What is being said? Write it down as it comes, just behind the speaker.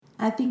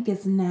I think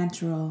it's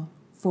natural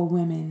for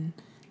women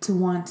to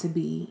want to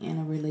be in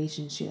a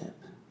relationship.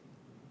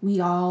 We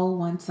all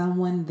want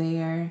someone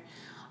there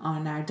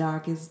on our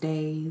darkest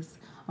days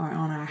or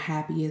on our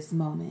happiest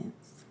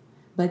moments.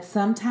 But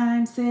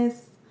sometimes,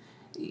 sis,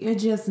 you're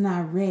just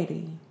not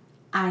ready.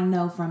 I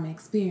know from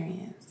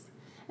experience.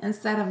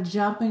 Instead of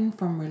jumping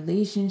from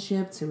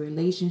relationship to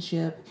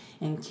relationship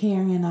and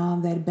carrying all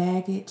that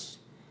baggage,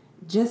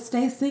 just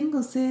stay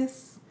single,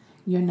 sis.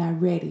 You're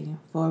not ready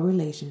for a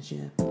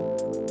relationship.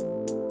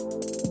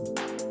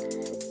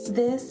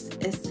 This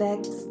is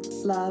Sex,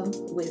 Love,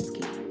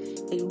 Whiskey,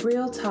 a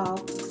real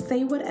talk,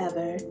 say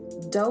whatever,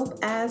 dope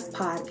ass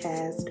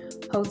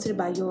podcast hosted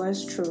by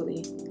yours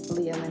truly,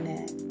 Leah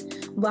Lynette.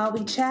 While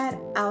we chat,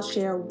 I'll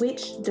share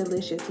which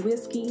delicious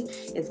whiskey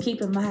is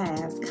keeping my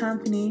ass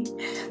company.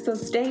 So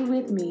stay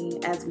with me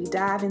as we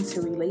dive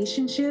into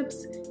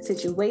relationships,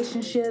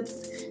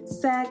 situationships,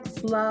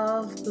 sex,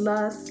 love,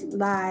 lust,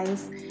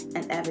 lies,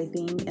 and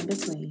everything in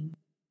between.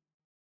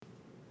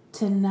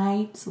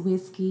 Tonight's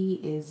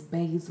whiskey is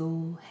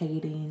Basil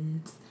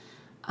Hayden's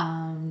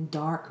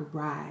Dark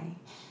Rye.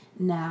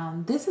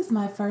 Now, this is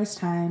my first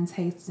time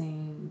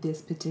tasting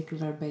this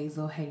particular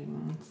Basil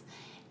Hayden's,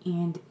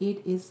 and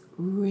it is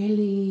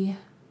really,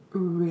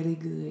 really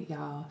good,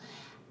 y'all.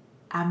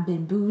 I've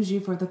been bougie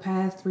for the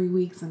past 3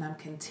 weeks, and I'm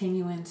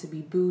continuing to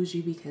be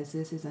bougie because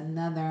this is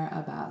another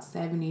about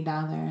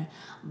 $70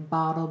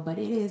 bottle, but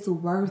it is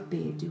worth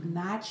it. Do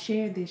not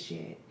share this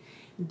shit.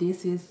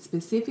 This is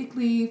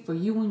specifically for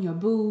you and your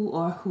boo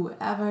or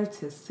whoever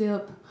to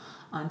sip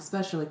on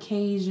special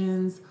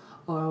occasions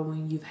or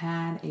when you've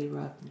had a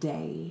rough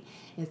day.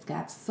 It's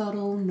got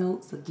subtle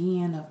notes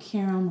again of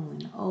caramel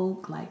and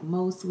oak like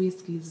most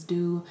whiskeys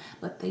do,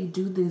 but they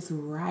do this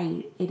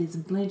right. It is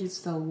blended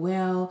so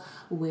well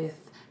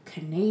with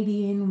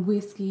Canadian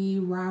whiskey,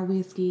 rye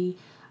whiskey.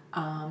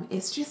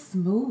 It's just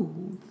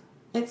smooth.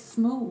 It's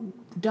smooth.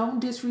 Don't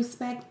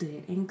disrespect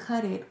it and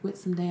cut it with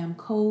some damn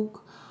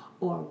Coke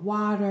or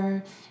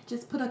water.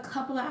 Just put a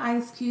couple of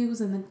ice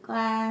cubes in the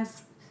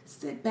glass,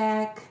 sit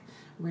back,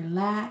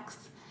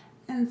 relax,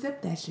 and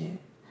sip that shit.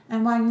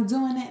 And while you're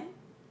doing it,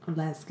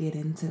 let's get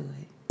into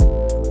it.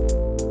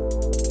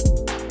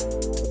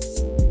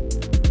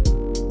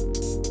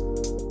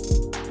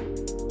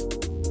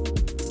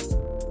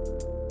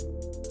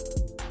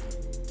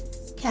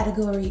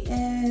 Category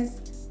is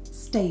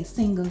stay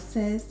single,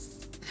 sis.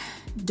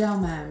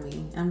 Don't mind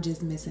me, I'm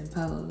just missing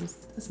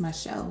pose. That's my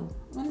show.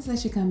 When does that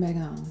shit come back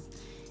on?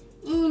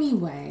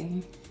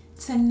 Anyway,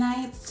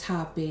 tonight's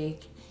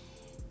topic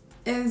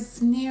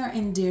is near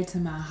and dear to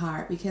my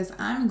heart because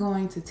I'm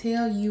going to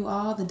tell you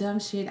all the dumb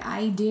shit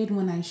I did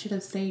when I should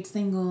have stayed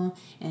single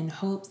in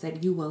hopes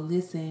that you will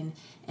listen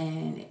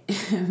and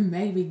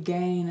maybe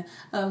gain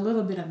a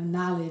little bit of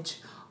knowledge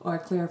or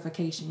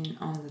clarification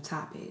on the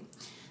topic.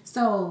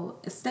 So,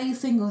 stay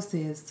single,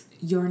 sis.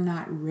 You're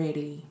not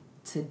ready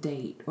to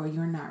date or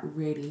you're not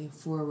ready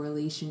for a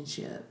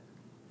relationship.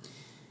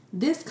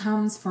 This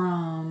comes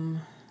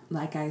from,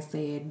 like I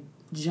said,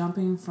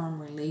 jumping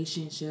from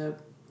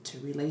relationship to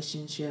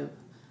relationship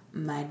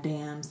my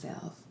damn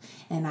self.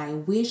 And I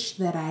wish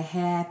that I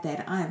had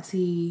that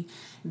auntie,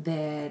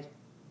 that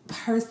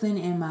person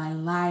in my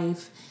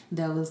life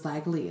that was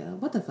like, Leah,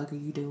 what the fuck are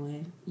you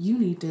doing? You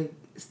need to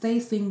stay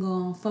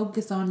single,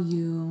 focus on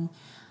you,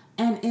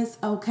 and it's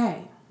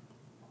okay.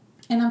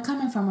 And I'm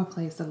coming from a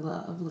place of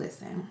love.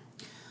 Listen,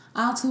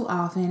 all too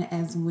often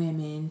as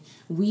women,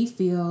 we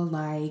feel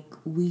like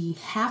we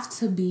have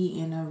to be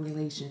in a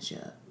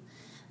relationship,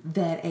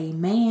 that a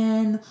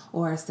man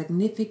or a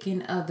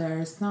significant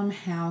other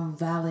somehow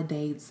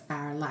validates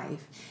our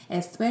life,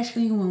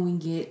 especially when we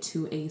get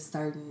to a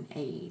certain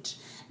age.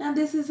 Now,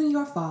 this isn't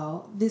your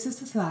fault. This is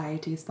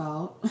society's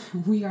fault.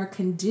 We are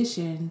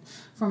conditioned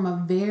from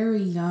a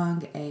very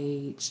young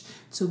age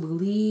to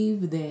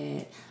believe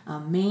that a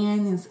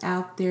man is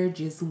out there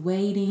just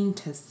waiting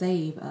to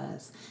save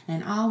us.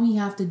 And all we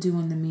have to do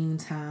in the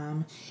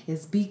meantime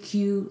is be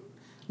cute,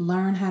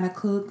 learn how to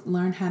cook,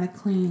 learn how to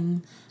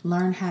clean,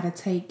 learn how to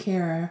take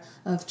care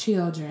of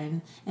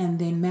children, and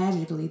then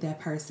magically that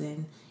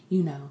person,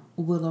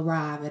 will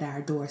arrive at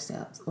our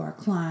doorsteps or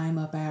climb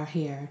up our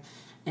hair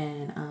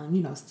and,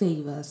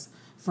 save us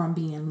from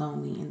being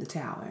lonely in the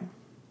tower.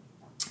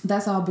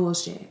 That's all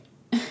bullshit.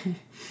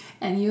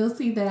 And you'll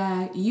see that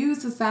I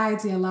use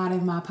society a lot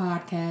in my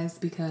podcast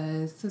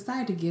because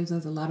society gives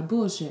us a lot of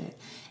bullshit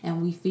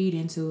and we feed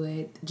into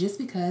it just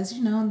because,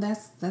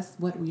 that's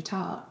what we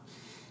taught.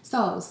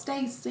 So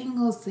stay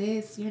single,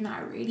 sis. You're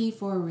not ready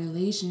for a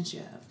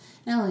relationship.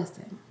 Now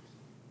listen,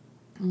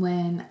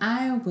 when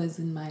I was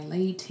in my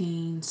late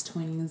teens,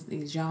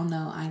 20s, as y'all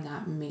know, I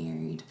got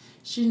married.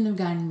 Shouldn't have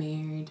gotten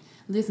married.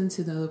 Listen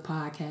to the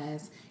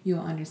podcast.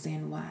 You'll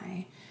understand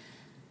why.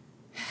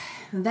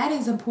 That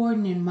is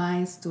important in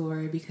my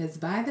story because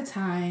by the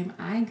time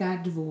I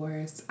got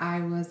divorced,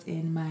 I was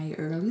in my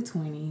early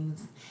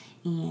 20s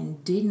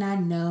and did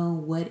not know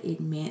what it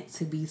meant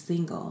to be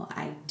single.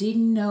 I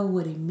didn't know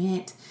what it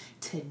meant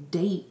to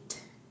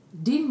date.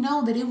 Didn't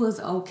know that it was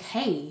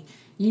okay,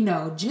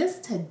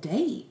 just to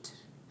date.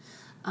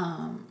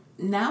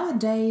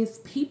 Nowadays,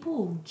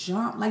 people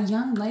jump, like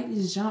young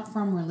ladies jump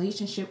from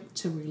relationship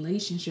to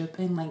relationship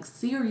and like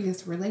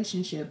serious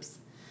relationships.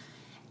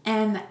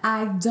 And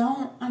I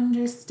don't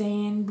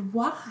understand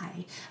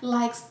why.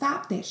 Like,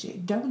 stop that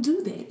shit. Don't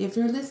do that. If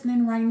you're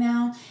listening right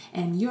now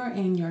and you're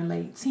in your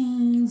late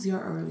teens,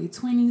 your early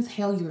 20s,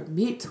 hell, your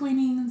mid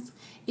 20s,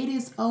 it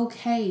is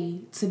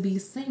okay to be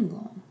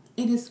single.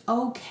 It is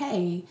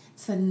okay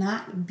to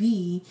not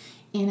be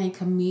in a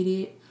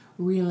committed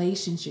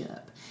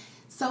relationship.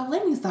 So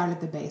let me start at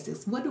the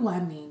basics. What do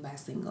I mean by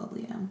single,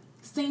 Liam?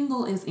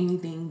 Single is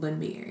anything but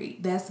married.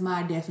 That's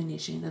my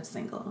definition of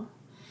single.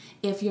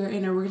 If you're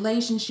in a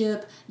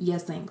relationship, you're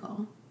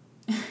single.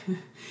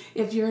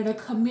 If you're in a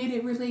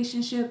committed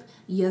relationship,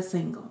 you're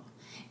single.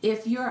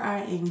 If you are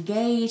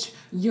engaged,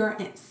 you're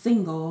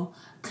single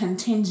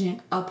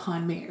contingent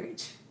upon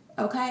marriage.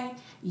 Okay?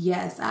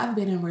 Yes, I've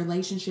been in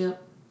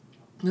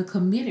a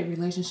committed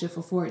relationship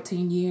for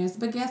 14 years,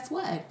 but guess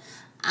what?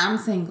 I'm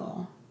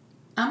single.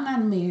 I'm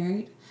not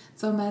married,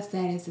 so my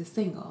status is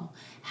single.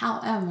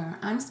 However,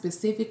 I'm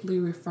specifically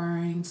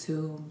referring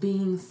to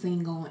being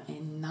single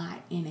and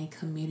not in a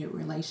committed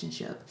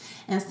relationship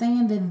and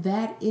saying that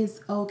that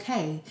is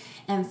okay.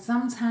 And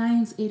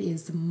sometimes it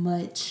is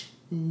much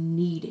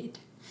needed.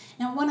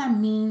 And what I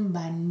mean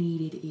by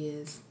needed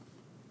is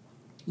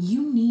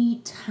you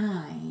need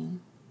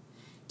time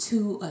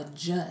to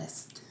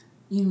adjust.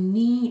 You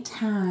need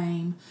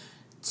time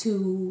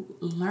to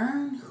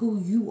learn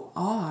who you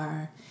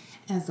are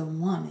as a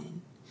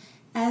woman.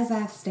 As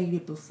I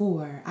stated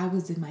before, I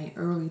was in my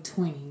early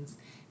 20s,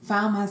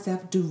 found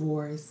myself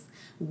divorced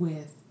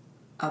with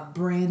a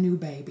brand new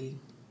baby,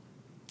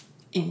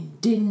 and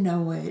didn't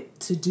know what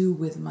to do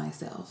with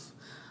myself.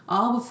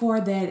 All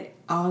before that,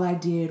 all I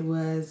did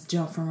was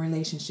jump from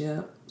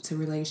relationship to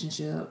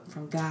relationship,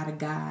 from guy to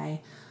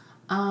guy,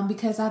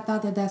 because I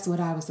thought that that's what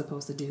I was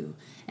supposed to do.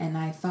 And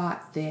I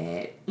thought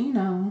that,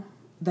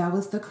 that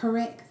was the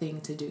correct thing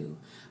to do.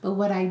 But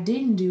what I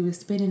didn't do is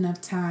spend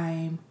enough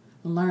time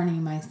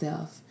learning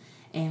myself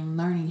and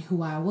learning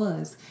who I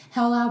was.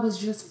 Hell, I was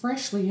just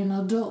freshly an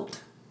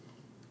adult.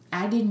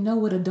 I didn't know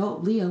what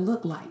adult Leah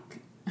looked like.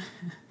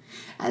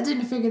 I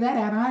didn't figure that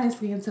out,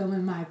 honestly, until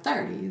in my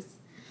 30s.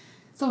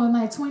 So in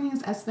my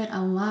 20s, I spent a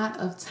lot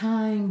of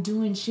time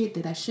doing shit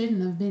that I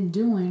shouldn't have been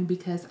doing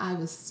because I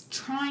was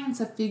trying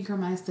to figure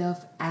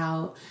myself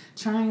out,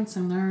 trying to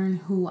learn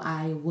who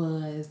I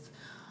was.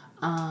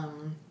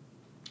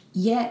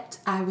 Yet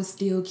I was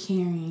still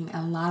carrying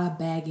a lot of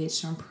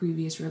baggage from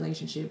previous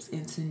relationships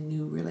into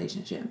new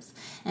relationships.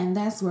 And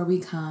that's where we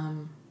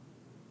come,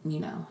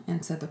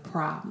 into the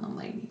problem,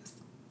 ladies.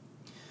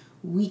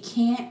 We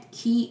can't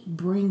keep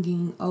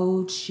bringing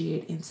old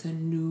shit into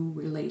new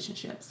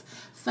relationships.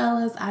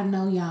 Fellas, I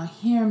know y'all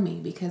hear me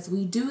because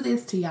we do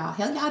this to y'all.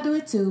 Hell, y'all do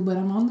it too, but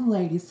I'm on the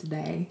ladies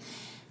today.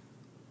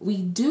 We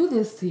do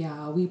this to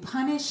y'all. We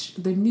punish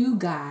the new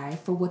guy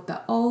for what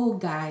the old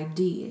guy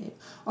did.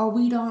 Or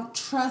we don't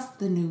trust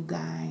the new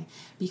guy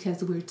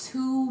because we're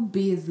too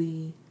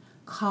busy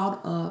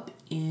caught up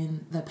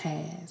in the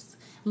past.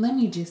 Let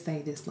me just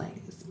say this,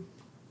 ladies.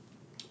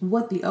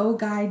 What the old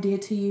guy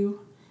did to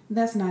you,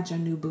 that's not your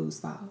new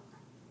boo's fault,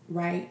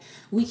 right?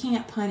 We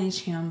can't punish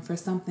him for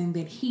something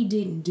that he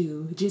didn't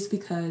do just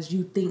because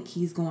you think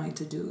he's going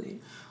to do it.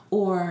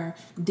 Or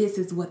this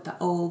is what the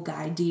old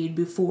guy did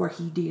before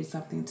he did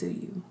something to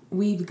you.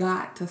 We've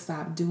got to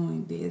stop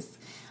doing this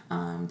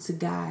to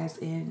guys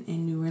in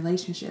new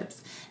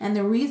relationships. And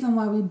the reason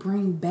why we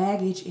bring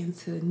baggage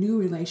into new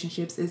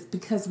relationships is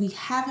because we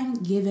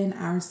haven't given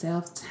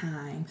ourselves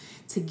time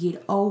to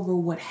get over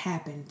what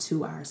happened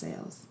to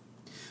ourselves.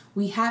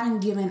 We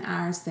haven't given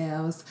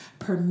ourselves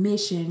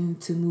permission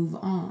to move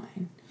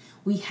on.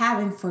 We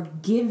haven't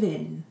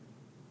forgiven,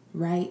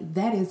 right?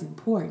 That is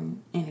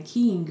important and a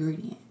key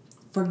ingredient.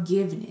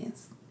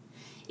 Forgiveness.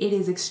 It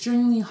is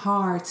extremely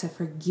hard to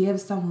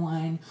forgive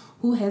someone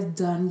who has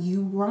done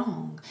you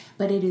wrong,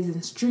 but it is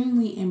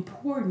extremely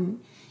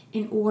important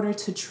in order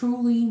to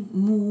truly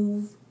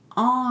move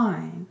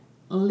on.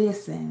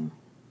 Listen,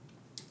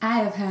 I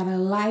have had a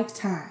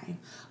lifetime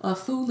of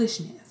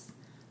foolishness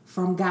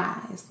from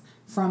guys,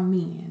 from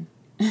men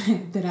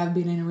that I've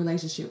been in a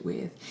relationship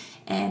with,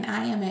 and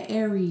I am an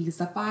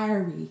Aries, a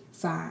fiery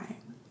sign.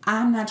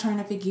 I'm not trying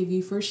to forgive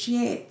you for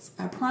shit.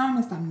 I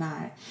promise I'm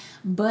not.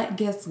 But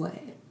guess what?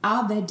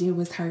 All that did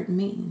was hurt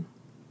me.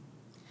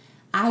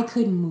 I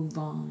couldn't move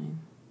on.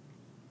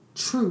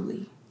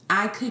 Truly.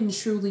 I couldn't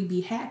truly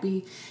be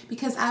happy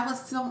because I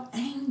was so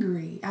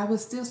angry. I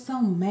was still so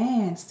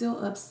mad,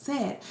 still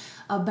upset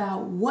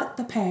about what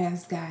the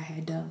past guy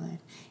had done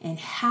and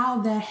how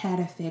that had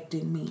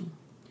affected me.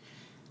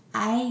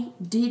 I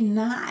did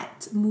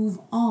not move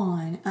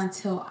on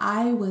until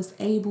I was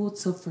able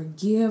to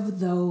forgive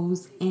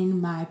those in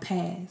my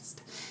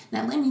past.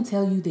 Now, let me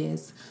tell you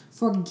this.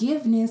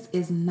 Forgiveness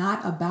is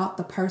not about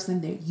the person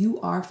that you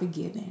are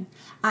forgiving.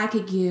 I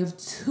could give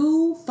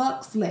 2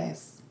 fucks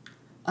less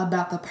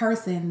about the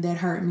person that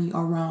hurt me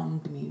or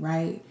wronged me,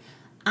 right?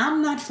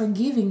 I'm not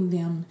forgiving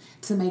them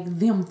to make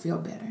them feel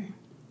better.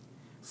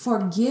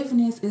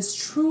 Forgiveness is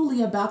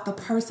truly about the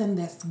person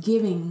that's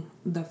giving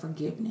the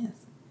forgiveness.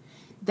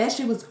 That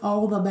shit was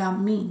all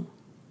about me.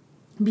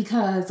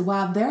 Because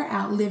while they're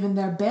out living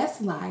their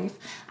best life,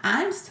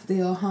 I'm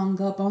still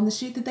hung up on the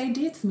shit that they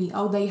did to me.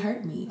 Oh, they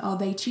hurt me. Oh,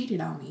 they cheated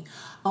on me.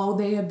 Oh,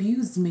 they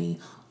abused me.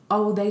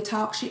 Oh, they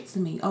talk shit to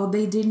me. Oh,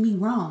 they did me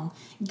wrong.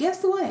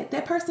 Guess what?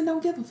 That person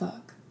don't give a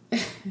fuck.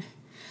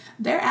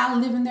 They're out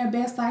living their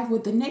best life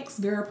with the next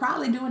girl,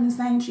 probably doing the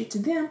same shit to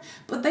them,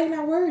 but they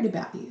not worried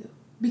about you.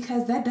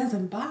 Because that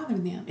doesn't bother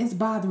them. It's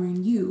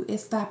bothering you.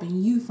 It's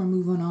stopping you from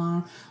moving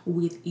on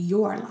with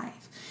your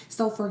life.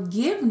 So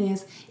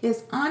forgiveness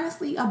is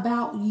honestly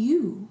about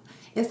you.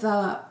 It's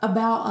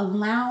about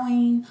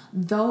allowing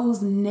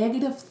those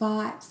negative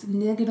thoughts,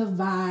 negative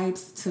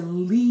vibes to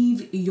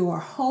leave your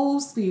whole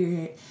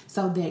spirit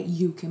so that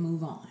you can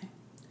move on.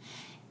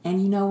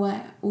 And you know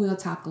what? We'll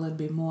talk a little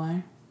bit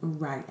more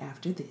right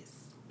after this.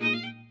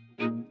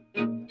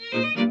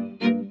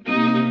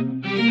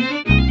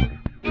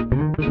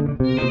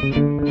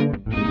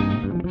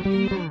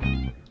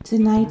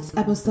 Tonight's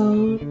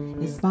episode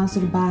is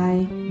sponsored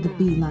by The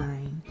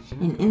Beeline,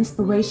 an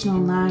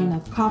inspirational line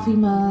of coffee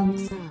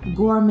mugs,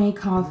 gourmet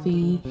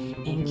coffee,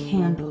 and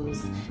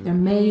candles. They're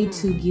made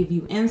to give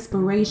you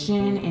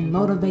inspiration and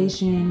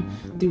motivation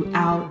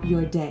throughout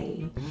your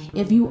day.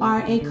 If you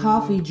are a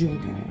coffee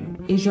drinker,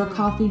 is your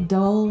coffee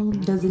dull?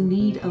 Does it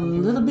need a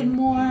little bit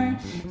more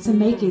to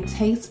make it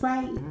taste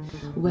right?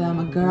 Well,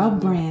 my girl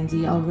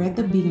Brandy over at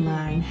The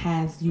Beeline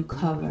has you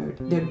covered.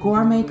 Their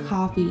gourmet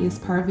coffee is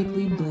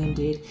perfectly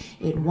blended.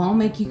 It won't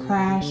make you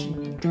crash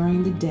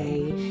during the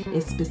day.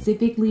 It's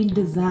specifically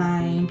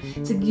designed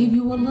to give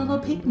you a little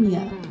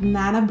pick-me-up,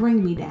 not a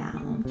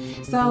bring-me-down.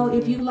 So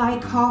if you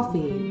like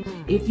coffee,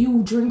 if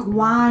you drink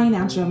wine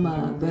out your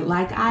mug, but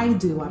like I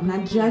do, I'm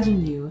not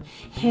judging you,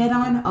 head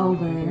on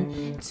over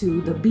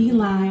to The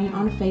Beeline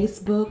on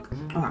Facebook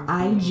or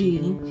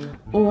IG,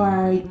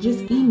 or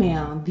just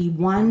email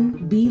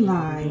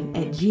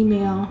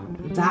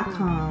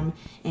the1beeline@gmail.com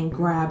and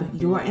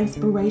grab your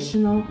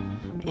inspirational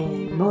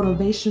and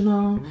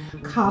motivational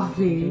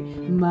coffee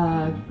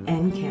mug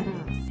and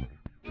candles.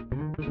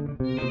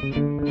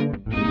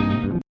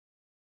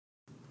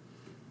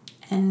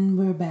 And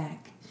we're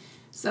back.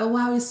 So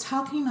I was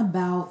talking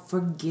about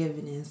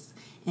forgiveness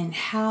and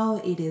how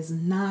it is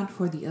not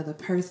for the other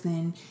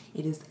person.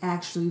 It is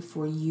actually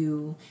for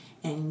you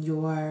and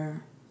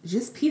your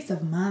just peace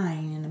of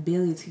mind and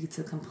ability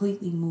to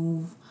completely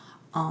move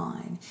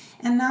on.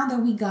 And now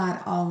that we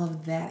got all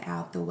of that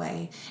out the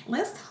way,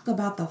 let's talk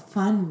about the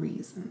fun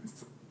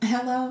reasons.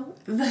 Hello,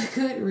 the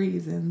good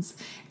reasons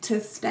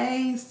to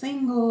stay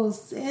single,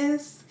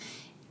 sis.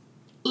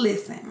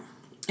 Listen.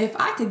 If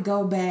I could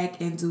go back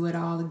and do it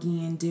all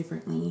again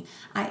differently,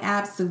 I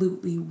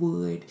absolutely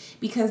would,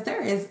 because there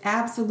is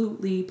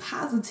absolutely,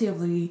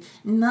 positively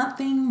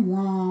nothing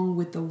wrong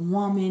with a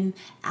woman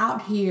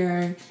out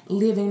here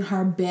living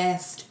her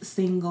best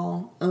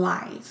single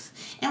life.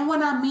 And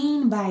what I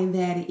mean by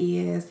that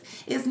is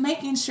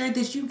making sure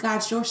that you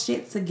got your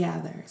shit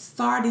together,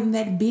 starting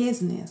that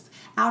business,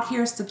 out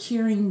here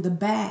securing the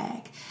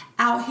bag,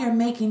 out here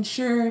making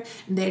sure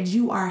that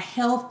you are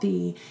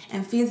healthy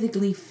and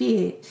physically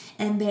fit,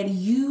 and that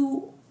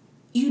you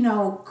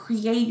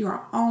create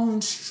your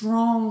own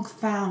strong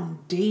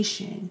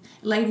foundation.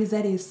 Ladies,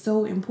 that is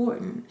so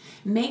important.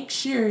 Make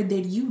sure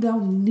that you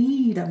don't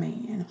need a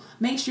man.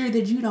 Make sure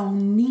that you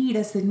don't need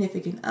a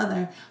significant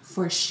other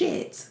for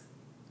shit.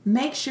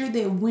 Make sure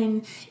that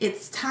when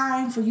it's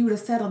time for you to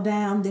settle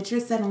down, that you're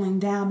settling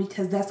down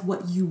because that's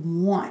what you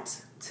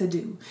want to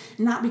do,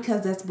 not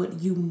because that's what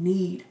you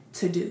need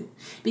to do.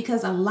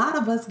 Because a lot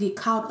of us get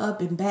caught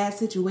up in bad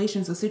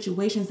situations or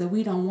situations that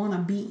we don't want to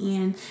be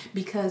in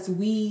because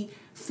we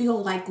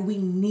feel like we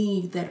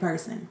need that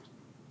person.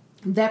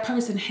 That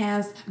person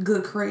has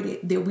good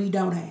credit that we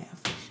don't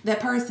have.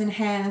 That person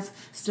has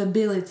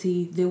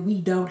stability that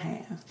we don't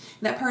have.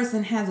 That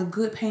person has a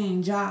good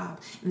paying job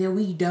that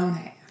we don't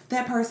have.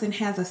 That person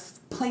has a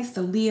place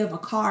to live, a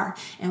car,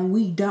 and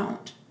we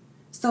don't.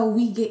 So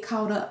we get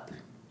caught up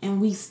and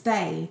we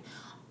stay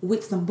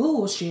with some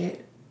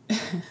bullshit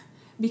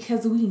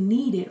because we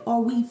need it,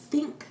 or we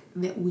think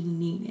that we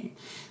need it.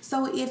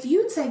 So if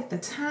you take the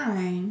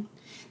time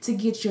to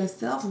get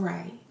yourself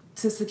right,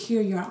 to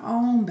secure your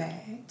own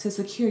bag, to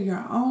secure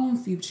your own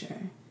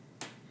future,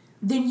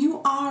 then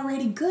you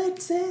already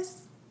good,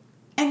 sis.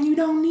 And you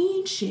don't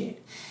need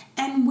shit.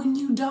 And when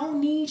you don't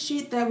need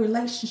shit, that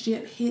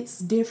relationship hits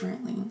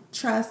differently.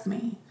 Trust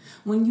me.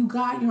 When you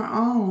got your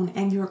own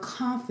and you're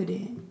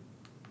confident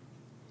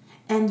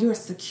and you're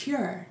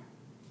secure,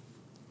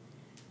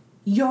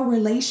 your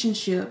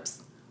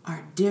relationships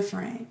are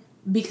different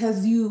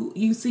because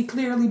you see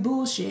clearly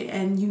bullshit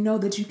and you know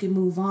that you can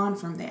move on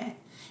from that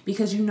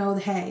because you know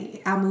that,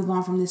 hey, I'll move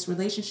on from this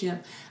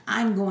relationship.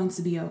 I'm going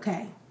to be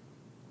okay.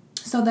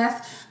 So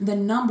that's the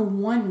number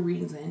one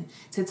reason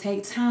to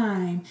take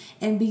time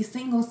and be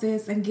single,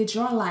 sis, and get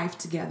your life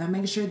together.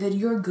 Make sure that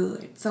you're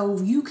good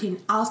so you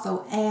can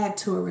also add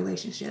to a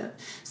relationship.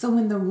 So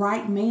when the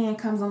right man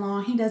comes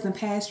along, he doesn't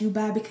pass you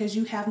by because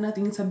you have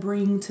nothing to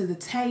bring to the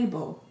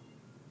table.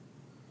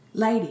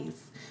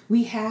 Ladies,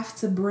 we have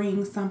to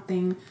bring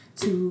something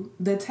to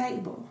the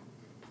table.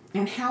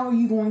 And how are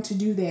you going to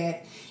do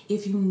that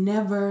if you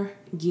never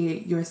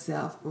get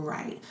yourself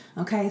right?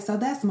 Okay, so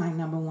that's my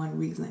number one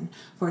reason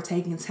for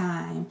taking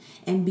time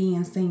and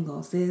being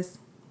single, sis.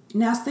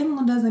 Now,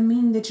 single doesn't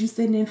mean that you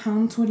sitting at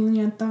home twiddling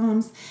your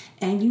thumbs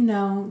and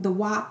the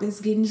wop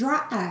is getting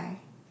dry.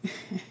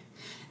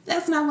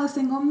 That's not what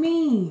single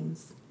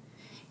means.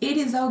 It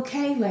is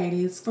okay,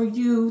 ladies, for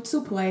you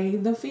to play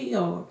the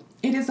field.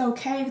 It is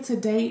okay to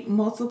date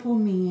multiple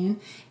men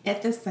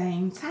at the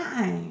same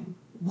time.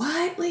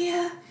 What,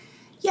 Leah?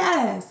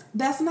 Yes,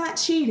 that's not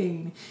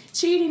cheating.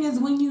 Cheating is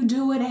when you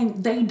do it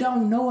and they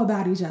don't know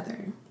about each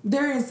other.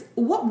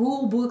 What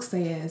rule book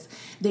says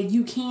that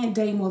you can't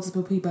date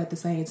multiple people at the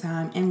same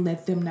time and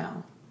let them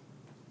know?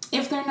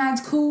 If they're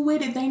not cool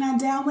with it, they're not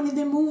down with it,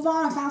 then move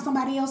on. Find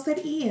somebody else that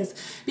is.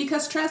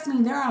 Because trust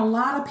me, there are a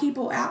lot of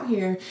people out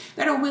here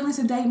that are willing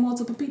to date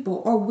multiple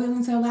people or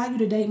willing to allow you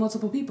to date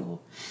multiple people.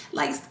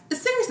 Like,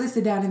 seriously,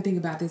 sit down and think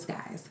about this,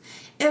 guys.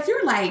 If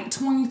you're like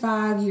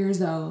 25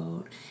 years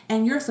old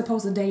and you're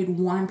supposed to date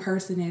one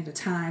person at a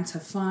time to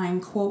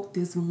find, quote,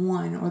 this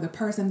one or the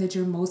person that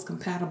you're most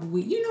compatible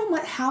with, you know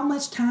how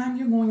much time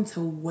you're going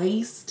to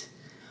waste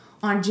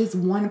on just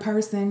one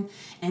person,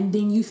 and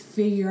then you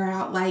figure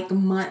out like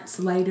months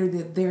later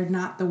that they're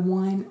not the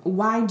one?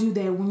 Why do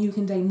that when you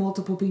can date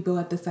multiple people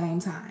at the same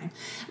time?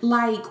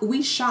 Like,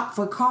 we shop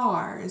for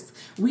cars.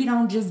 We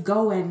don't just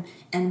go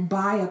and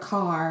buy a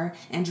car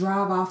and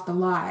drive off the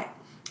lot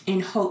in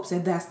hopes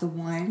that that's the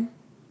one.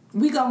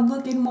 We go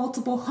look at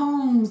multiple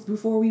homes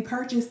before we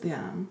purchase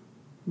them,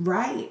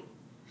 right?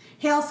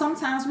 Hell,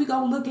 sometimes we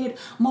go look at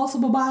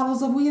multiple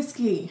bottles of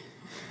whiskey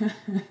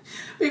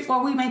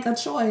before we make a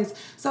choice.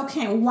 So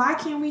why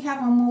can't we have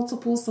a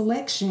multiple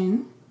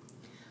selection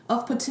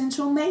of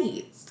potential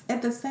mates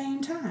at the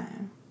same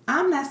time?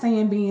 I'm not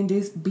saying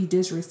be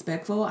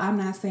disrespectful. I'm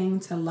not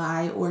saying to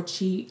lie or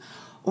cheat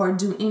or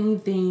do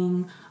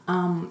anything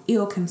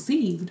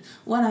ill-conceived.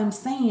 What I'm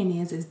saying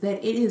is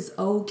that it is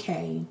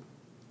okay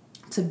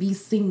to be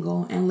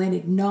single and let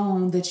it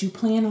known that you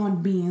plan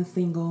on being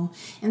single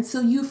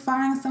until you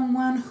find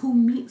someone who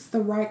meets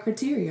the right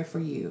criteria for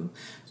you,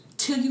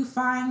 till you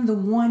find the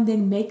one that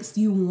makes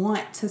you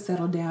want to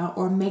settle down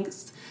or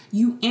makes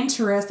you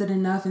interested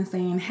enough in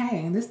saying,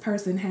 hey, this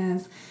person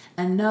has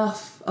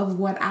enough of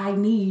what I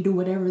need, or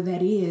whatever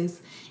that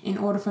is, in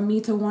order for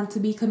me to want to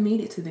be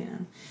committed to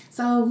them.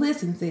 So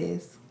listen,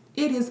 sis,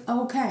 it is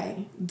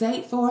okay.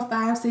 Date 4,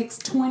 5, 6,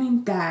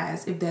 20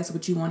 guys if that's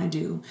what you want to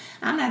do.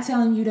 I'm not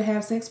telling you to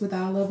have sex with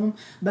all of them,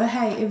 but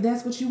hey, if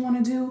that's what you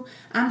want to do,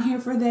 I'm here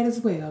for that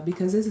as well,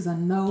 because this is a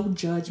no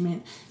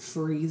judgment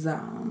free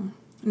zone.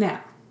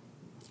 Now,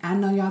 I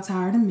know y'all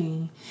tired of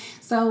me.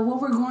 So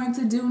what we're going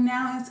to do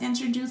now is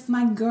introduce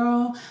my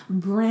girl,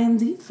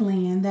 Brandy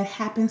Flynn, that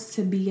happens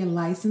to be a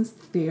licensed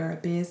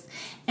therapist.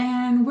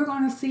 And we're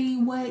going to see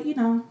what,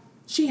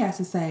 she has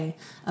to say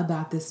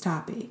about this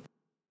topic.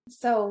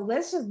 So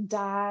let's just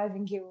dive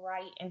and get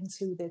right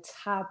into the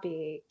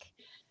topic.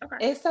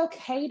 Okay. It's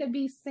okay to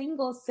be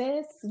single,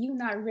 sis. You're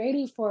not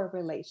ready for a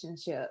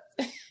relationship.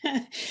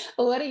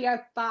 What are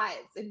your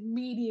thoughts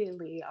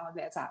immediately on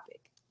that topic?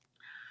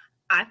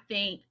 I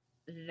think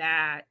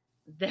that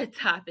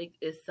topic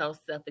is so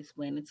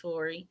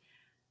self-explanatory.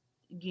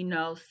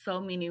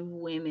 So many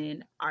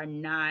women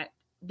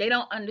they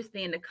don't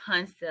understand the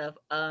concept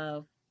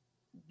of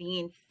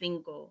being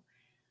single.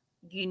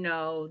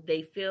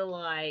 They feel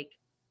like,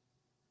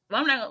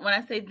 well, when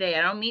I say they,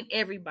 I don't mean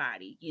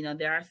everybody.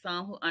 There are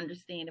some who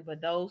understand it,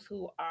 but those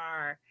who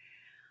are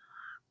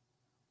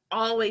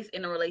always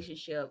in a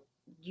relationship,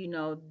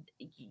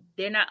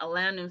 they're not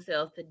allowing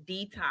themselves to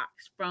detox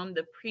from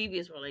the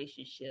previous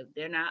relationship.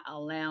 They're not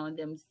allowing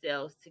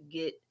themselves to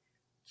get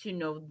to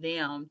know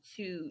them,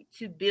 to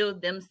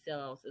build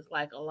themselves. It's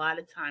like a lot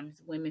of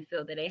times women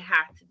feel that they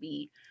have to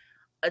be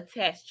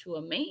attached to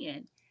a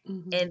man,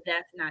 and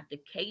that's not the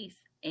case.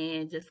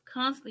 And just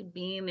constantly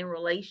being in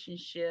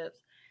relationships,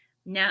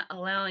 not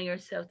allowing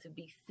yourself to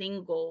be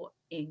single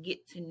and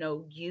get to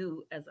know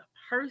you as a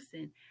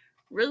person,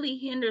 really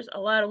hinders a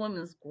lot of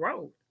women's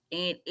growth,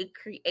 and it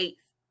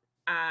creates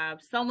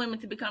some women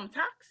to become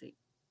toxic.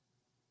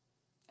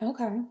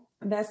 Okay,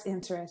 that's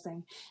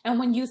interesting. And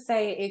when you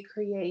say it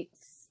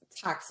creates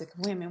toxic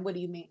women, what do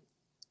you mean?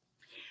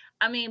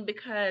 I mean,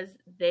 because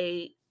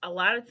a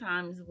lot of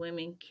times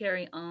women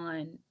carry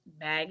on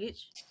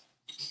baggage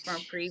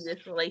from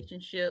previous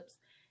relationships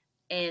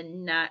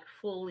and not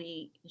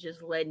fully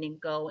just letting it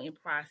go and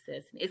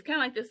processing. It's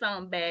kind of like the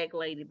song "Bag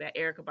Lady" by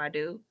Erykah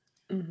Badu.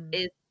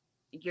 It's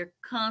You're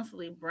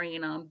constantly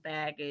bringing on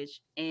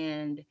baggage,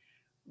 and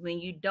when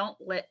you don't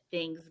let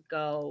things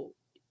go,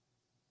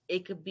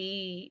 it could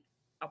be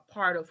a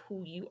part of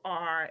who you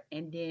are,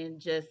 and then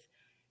just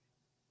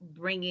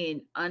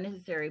bringing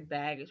unnecessary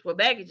baggage. Well,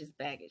 baggage is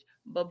baggage,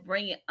 but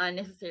bringing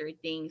unnecessary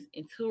things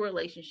into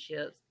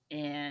relationships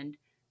and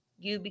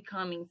you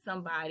becoming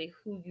somebody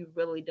who you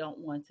really don't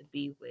want to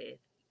be with.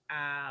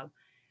 Uh,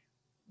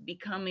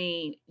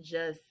 Becoming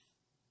just,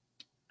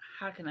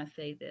 how can I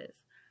say this?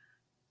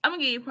 I'm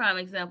gonna give you a prime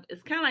example.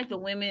 It's kind of like the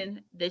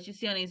women that you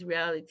see on these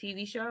reality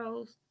TV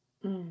shows.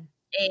 Mm.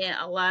 And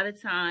a lot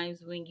of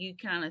times when you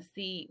kind of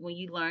see, when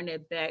you learn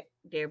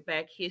their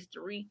back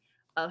history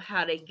of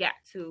how they got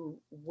to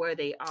where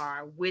they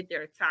are with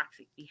their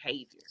toxic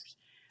behaviors,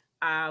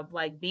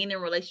 like being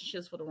in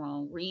relationships for the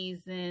wrong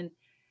reason,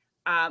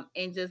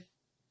 and just,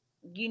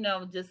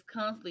 just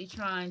constantly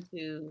trying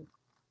to,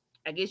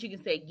 I guess you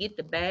can say, get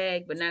the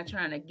bag, but not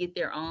trying to get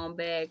their own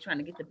bag, trying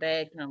to get the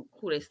bag from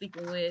who they're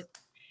sleeping with,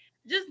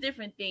 just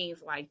different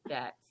things like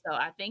that. So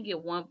I think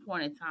at one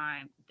point in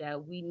time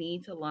that we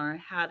need to learn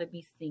how to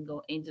be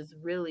single and just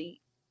really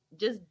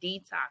just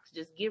detox,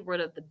 just get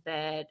rid of the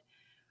bad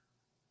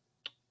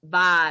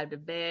vibe, the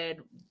bad,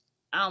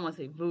 I don't want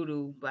to say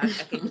voodoo, but I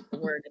can't get the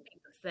word that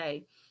people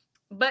say.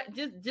 But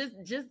just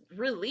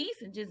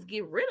release and just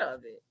get rid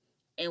of it.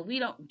 And we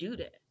don't do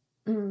that.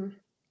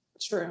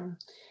 True.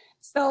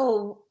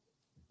 So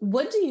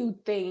what do you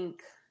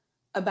think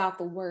about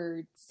the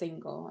word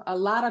single? A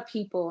lot of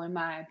people, in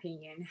my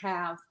opinion,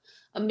 have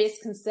a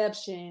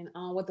misconception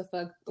on what the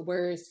fuck the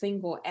word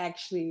single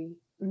actually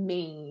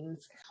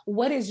means.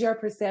 What is your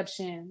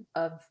perception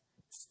of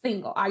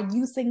single? Are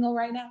you single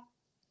right now?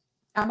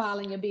 I'm all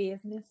in your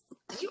business.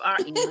 You are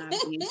in my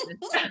business.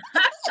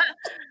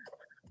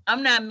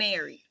 I'm not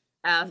married.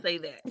 I'll say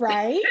that.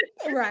 Right,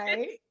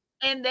 right.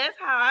 And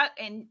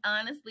and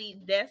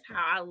honestly, that's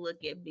how I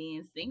look at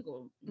being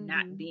single,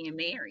 not being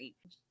married.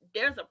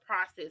 There's a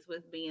process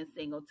with being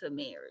single to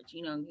marriage.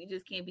 You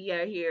just can't be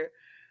out here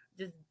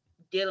just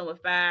dealing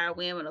with 5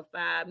 women or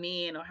 5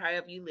 men or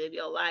however you live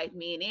your life,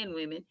 men and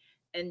women,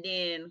 and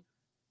then,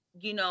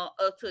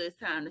 up till it's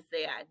time to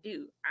say I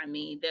do. I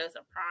mean, there's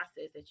a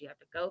process that you have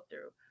to go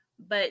through.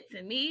 But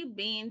to me,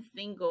 being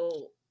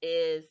single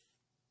is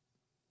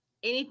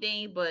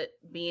anything but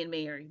being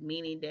married,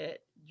 meaning that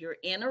you're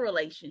in a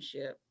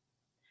relationship,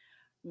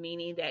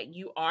 meaning that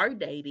you are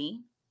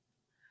dating,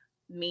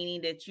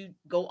 meaning that you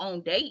go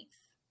on dates,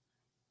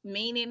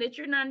 meaning that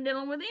you're not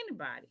dealing with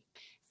anybody.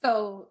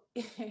 So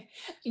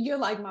you're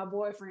like my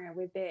boyfriend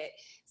with that.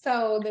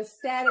 So the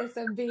status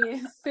of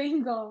being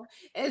single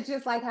is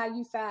just like how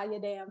you file your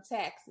damn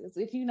taxes.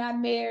 If you're not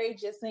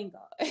married, you're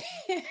single.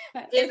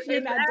 If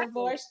you're not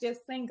divorced, you're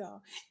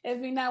single.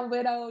 If you're not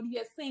widowed,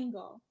 you're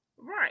single.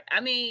 Right. I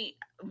mean,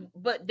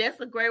 but that's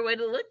a great way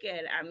to look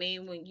at it. I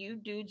mean, when you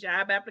do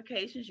job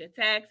applications, your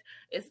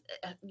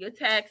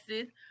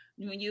taxes,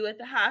 when you at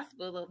the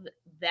hospital,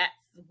 that's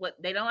what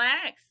they don't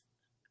ask.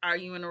 Are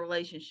you in a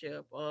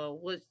relationship or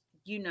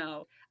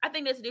I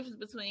think there's a difference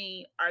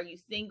between are you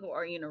single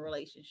or are you in a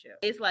relationship.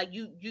 It's like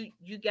you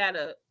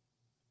gotta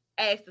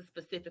ask the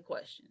specific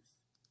questions.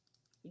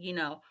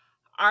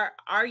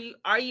 Are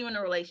you in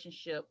a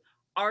relationship?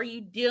 Are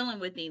you dealing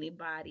with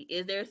anybody?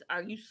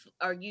 Are you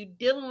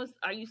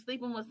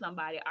sleeping with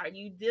somebody? Are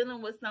you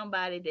dealing with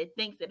somebody that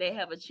thinks that they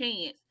have a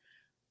chance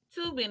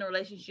to be in a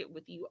relationship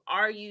with you?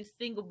 Are you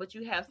single but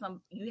you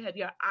have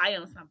your eye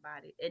on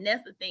somebody? And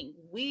that's the thing.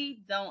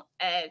 We don't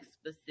ask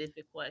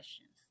specific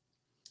questions.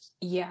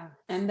 Yeah,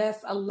 and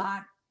that's a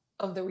lot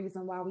of the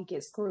reason why we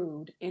get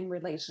screwed in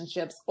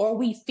relationships, or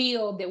we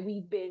feel that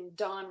we've been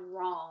done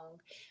wrong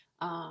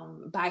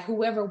by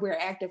whoever we're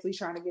actively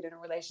trying to get in a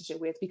relationship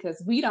with,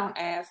 because we don't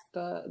ask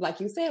like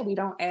you said, we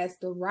don't ask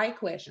the right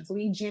questions.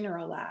 We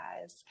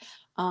generalize,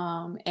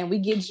 and we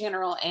get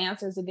general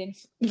answers and then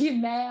get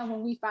mad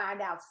when we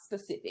find out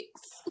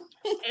specifics.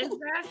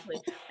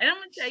 Exactly. And I'm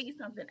going to tell you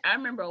something. I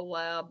remember a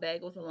while back,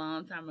 it was a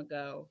long time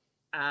ago.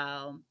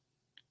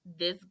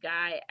 This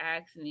guy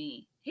asked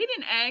me, he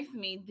didn't ask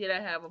me, did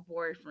I have a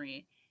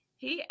boyfriend?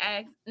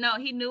 No,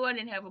 he knew I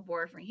didn't have a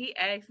boyfriend. He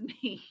asked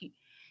me,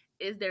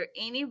 is there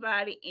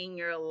anybody in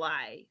your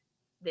life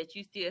that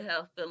you still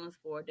have feelings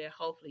for that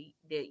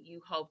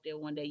you hope that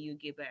one day you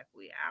get back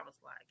with? I was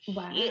like,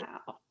 shit.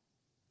 Wow.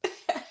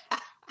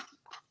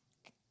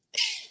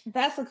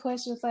 That's a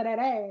question for that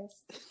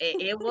ass.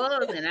 It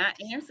was, and I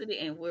answered it,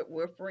 and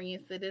we're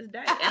friends to this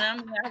day.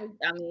 And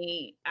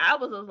I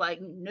was just like,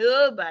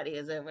 nobody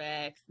has ever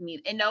asked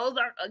me. And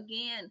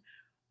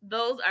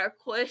those are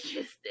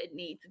questions that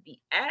need to be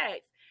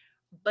asked.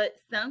 But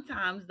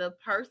sometimes the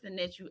person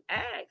that you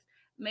ask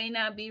may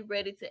not be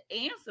ready to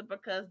answer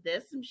because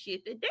there's some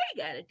shit that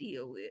they got to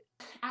deal with.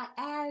 I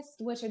asked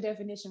what your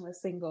definition of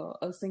single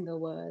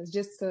was,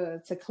 just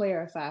to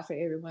clarify for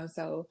everyone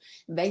so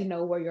they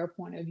know where your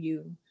point of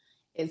view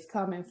is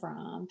coming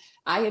from.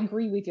 I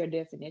agree with your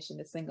definition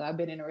of single. I've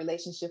been in a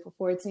relationship for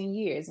 14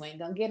 years. We ain't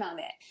gonna get on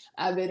that.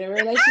 I've been in a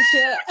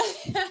relationship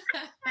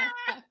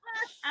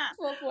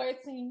for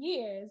 14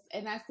 years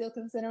and I still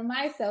consider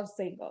myself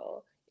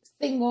single.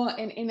 single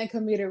and in a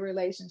committed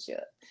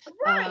relationship.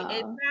 Right,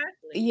 exactly.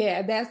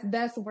 Yeah,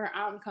 that's where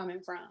I'm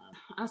coming from.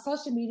 On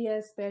social media,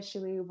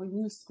 especially when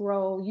you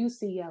scroll, you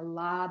see a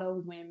lot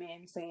of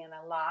women saying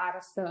a lot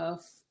of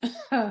stuff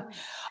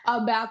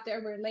about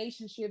their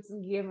relationships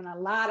and giving a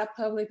lot of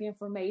public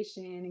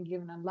information and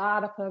giving a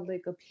lot of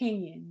public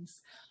opinions.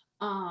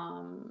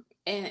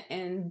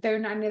 And they're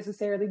not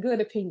necessarily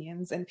good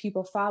opinions, and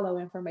people follow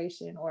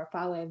information or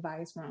follow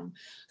advice from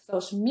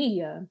social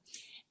media.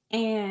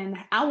 And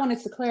I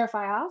wanted to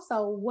clarify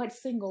also what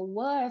single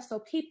was so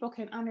people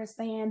can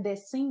understand that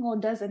single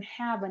doesn't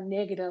have a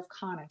negative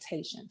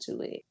connotation to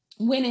it.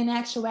 When in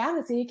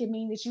actuality, it can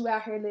mean that you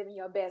out here living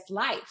your best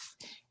life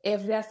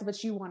if that's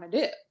what you want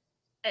to do.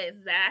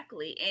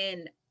 Exactly.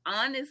 And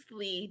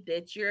honestly,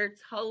 that you're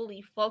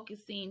totally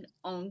focusing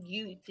on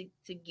you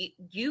to get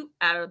you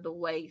out of the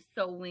way.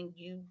 So when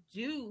you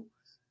do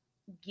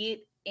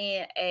get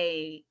in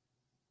a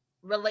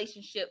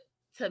relationship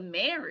to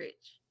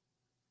marriage,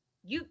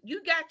 you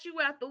got you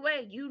out the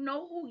way. You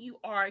know who you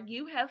are.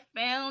 You have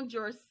found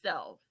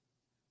yourself.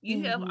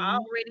 You have Mm-hmm.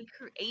 already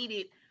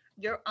created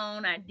your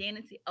own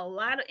identity. A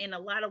lot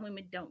of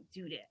women don't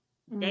do that.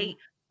 Mm. They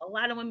A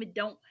lot of women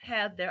don't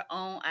have their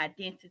own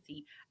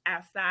identity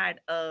outside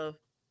of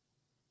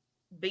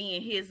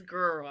being his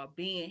girl,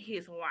 being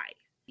his wife.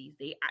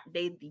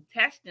 They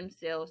detach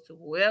themselves to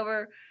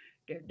whoever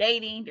they're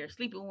dating, they're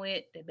sleeping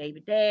with, their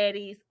baby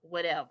daddies,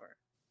 whatever.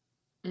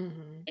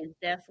 Mm-hmm. And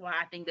that's why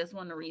I think that's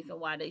one of the reasons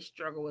why they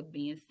struggle with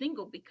being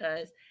single,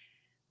 because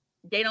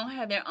they don't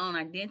have their own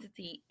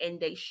identity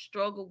and they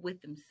struggle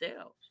with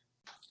themselves.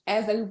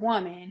 As a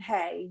woman,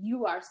 hey,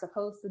 you are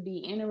supposed to be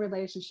in a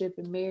relationship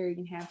and married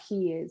and have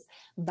kids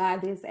by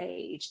this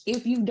age.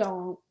 If you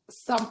don't,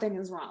 something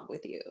is wrong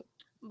with you.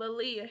 But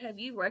Leah, have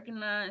you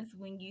recognized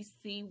when you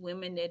see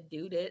women that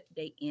do that,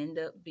 they end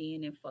up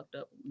being in fucked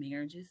up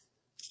marriages?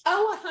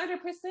 Oh,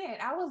 100%.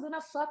 I was in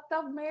a fucked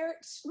up marriage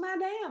my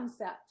damn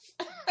self.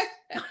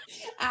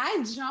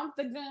 I jumped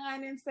the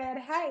gun and said,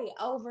 hey,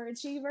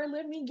 overachiever,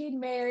 let me get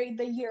married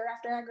the year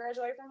after I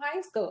graduate from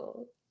high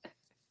school.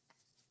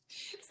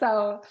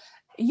 So,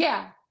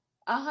 yeah,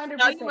 No, you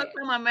 100%. must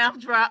feel my mouth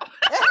drop.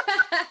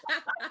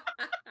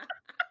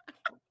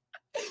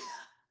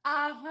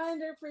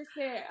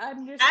 100% I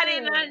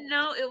did not understood.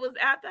 know it was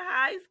after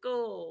high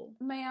school.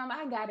 Ma'am,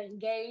 I got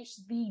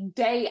engaged the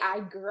day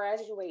I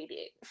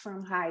graduated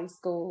from high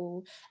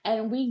school,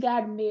 and we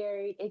got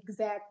married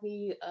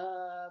exactly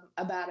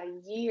about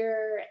a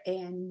year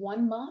and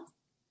 1 month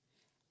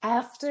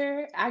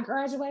after I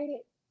graduated.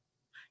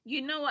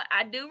 You know what?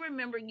 I do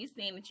remember you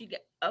saying that you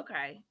get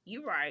okay.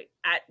 You're right.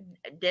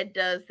 That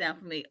does sound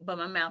familiar, but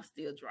my mouth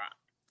still dropped.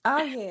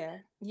 Oh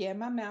yeah,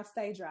 my mouth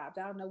stay dropped.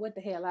 I don't know what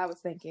the hell I was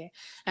thinking.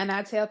 And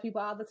I tell people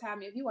all the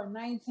time, if you are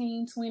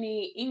 19,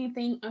 20,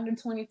 anything under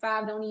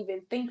 25, don't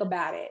even think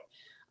about it.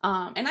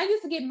 And I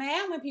used to get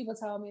mad when people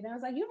told me that. I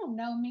was like, you don't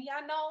know me.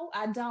 I know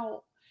I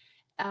don't.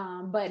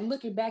 But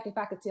looking back, if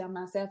I could tell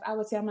myself, I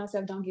would tell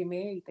myself, don't get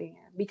married then.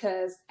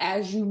 Because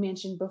as you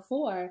mentioned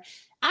before,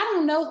 I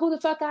don't know who the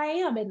fuck I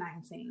am at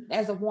 19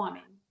 as a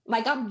woman.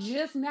 Like, I'm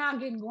just now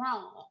getting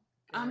grown.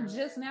 I'm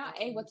just now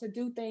able to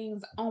do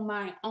things on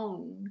my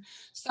own.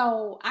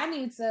 So I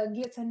need to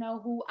get to know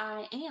who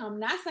I am.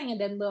 Not saying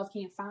that love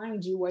can't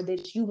find you or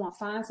that you won't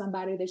find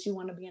somebody that you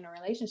want to be in a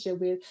relationship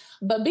with,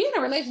 but be in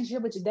a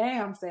relationship with your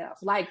damn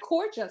self. Like,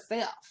 court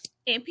yourself.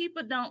 And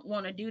people don't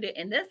want to do that.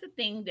 And that's the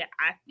thing that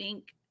I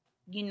think,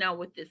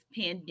 with this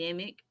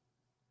pandemic,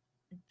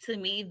 to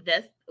me,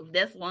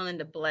 that's one of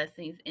the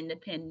blessings in the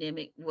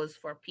pandemic, was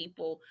for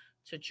people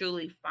to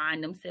truly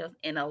find themselves.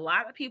 And a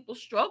lot of people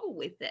struggle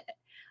with that.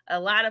 A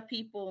lot of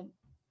people,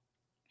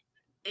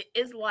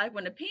 it's like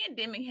when the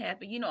pandemic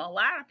happened, a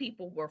lot of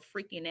people were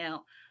freaking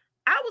out.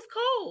 I was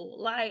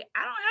cool. Like,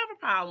 I don't have a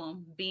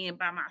problem being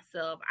by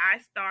myself. I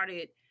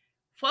started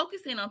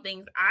focusing on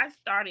things. I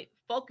started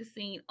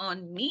focusing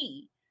on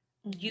me,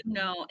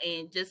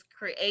 and just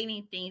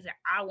creating things that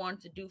I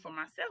wanted to do for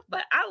myself.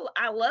 But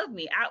I love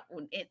me.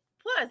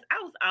 Plus,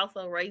 I was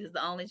also raised as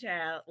the only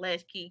child,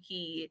 latchkey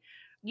kid.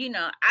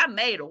 I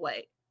made a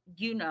way.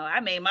 I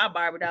made my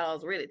Barbie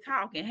dolls really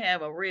talk and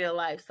have a real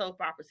life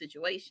soap opera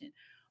situation.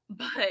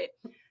 But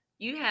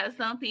you have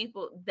some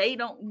people, they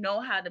don't know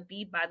how to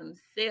be by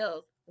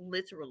themselves,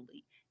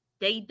 literally.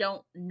 They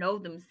don't know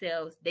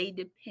themselves. They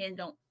depend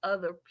on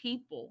other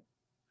people.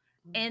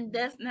 And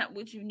that's not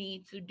what you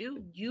need to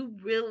do. You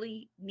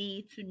really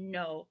need to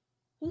know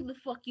who the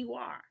fuck you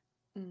are.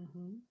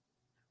 Mm-hmm.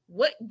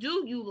 What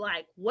do you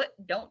like? What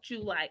don't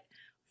you like?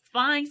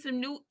 Find some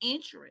new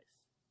interests.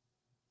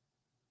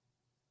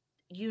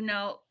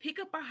 Pick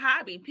up a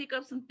hobby, pick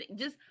up something,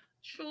 just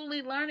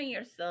truly learning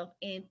yourself.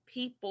 And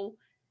people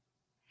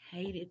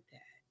hated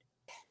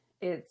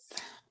that. It's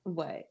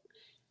what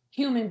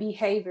human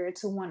behavior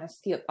to want to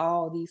skip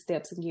all these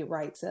steps and get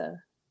right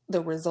to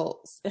the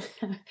results.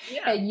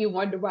 Yeah. And you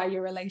wonder why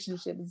your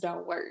relationships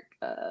don't work.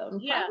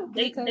 Yeah,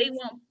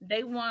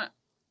 they want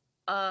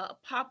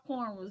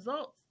popcorn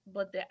results,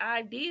 but the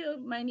idea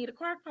may need a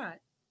crock pot.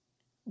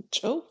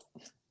 True.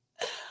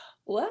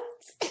 What?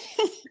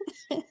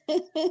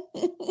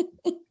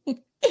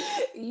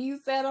 You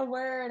said a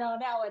word on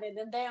that one, and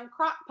the damn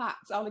crock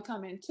pots only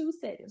come in 2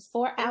 seconds,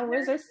 4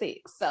 hours or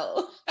 6.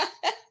 So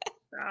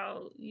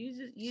So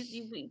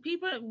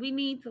people, we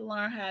need to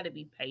learn how to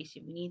be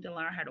patient. We need to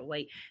learn how to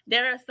wait.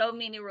 There are so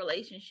many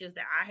relationships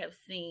that I have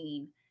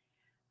seen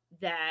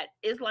that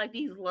it's like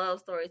these love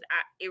stories.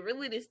 It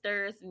really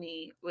disturbs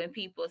me when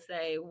people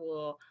say,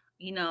 well,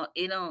 it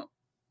don't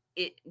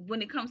it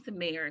when it comes to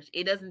marriage,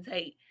 it doesn't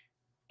take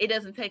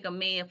a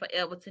man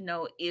forever to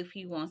know if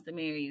he wants to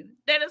marry you.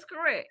 That is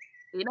correct.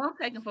 It don't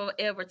take him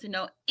forever to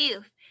know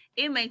if.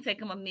 It may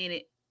take him a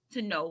minute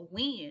to know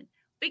when.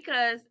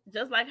 Because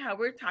just like how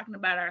we're talking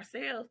about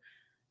ourselves,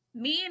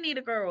 men need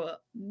to grow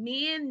up.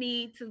 Men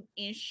need to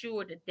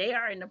ensure that they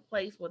are in a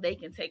place where they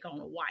can take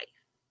on a wife.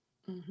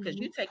 Because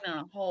you're taking on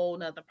a whole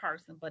nother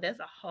person, but that's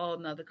a whole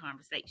nother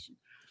conversation.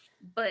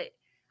 But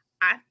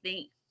I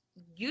think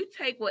you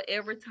take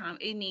whatever time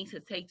it needs to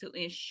take to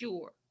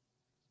ensure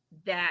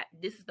that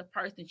this is the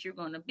person that you're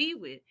going to be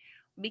with.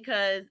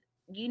 Because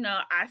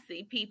I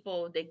see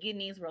people that get in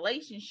these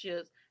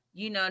relationships,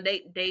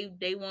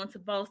 they want to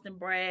boast and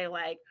brag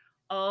like,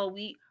 oh,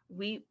 we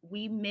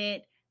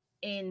met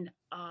in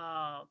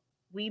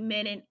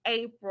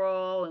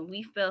April and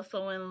we fell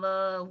so in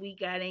love, we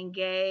got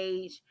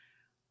engaged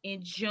in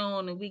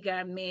June and we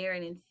got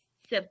married in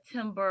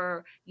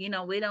September. We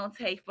don't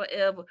take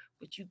forever,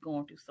 but you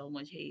going through so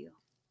much hell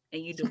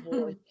and you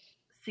divorced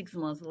 6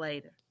 months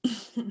later.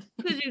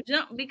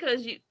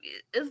 Because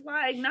it's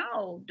like,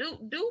 no, do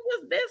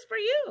what's best for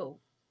you.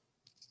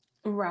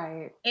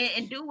 Right.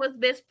 And do what's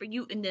best for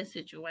you in this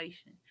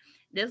situation.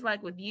 Just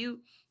like with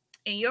you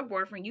and your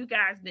boyfriend, you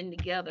guys been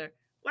together,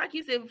 like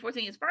you said, for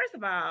 14 years. First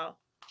of all,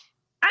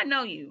 I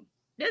know you.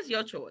 That's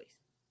your choice.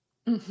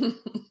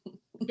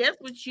 That's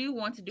what you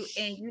want to do.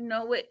 And you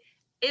know what?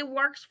 It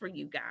works for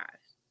you guys.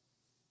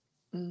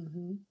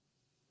 Mm-hmm.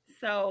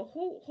 So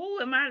who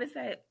am I to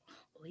say,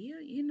 Leah,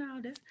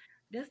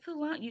 that's too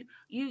long.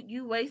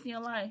 You wasting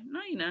your life.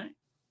 No, you're not.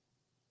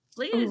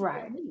 Leah is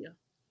right. Leah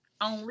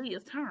on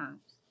Leah's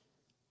terms.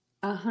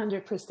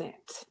 100%.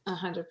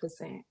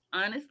 100%.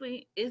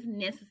 Honestly, it's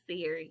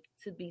necessary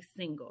to be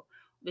single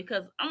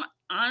because I'm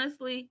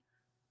honestly,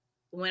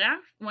 when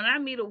I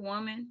meet a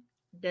woman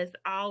that's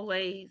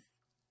always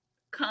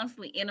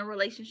constantly in a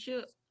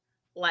relationship,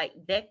 like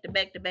back to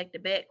back to back to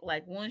back,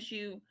 like once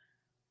you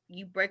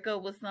break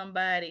up with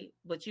somebody,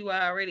 but you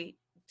already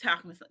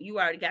you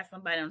already got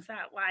somebody on the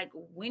side. Like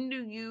when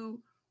do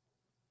you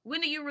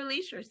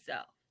release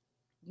yourself?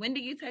 When do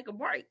you take a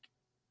break?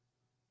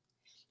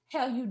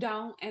 Hell, you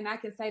don't. And I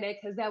can say that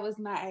because that was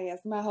my ass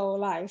my whole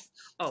life.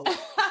 Oh.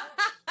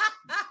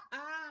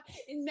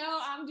 No,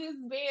 I'm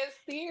just being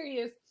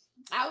serious.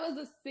 I was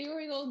a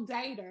serial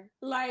dater.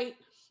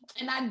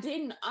 And I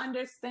didn't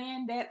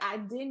understand that. I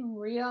didn't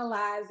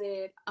realize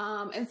it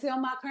until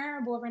my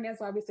current boyfriend.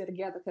 That's why we sit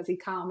together, because he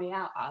called me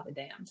out all the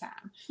damn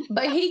time.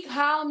 But he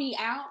called me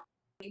out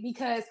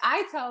because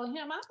I told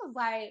him, I was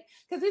like,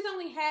 because he's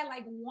only had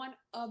like one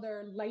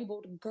other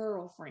labeled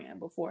girlfriend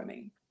before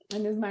me.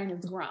 And his man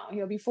is grown.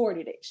 He'll be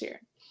 40 next year.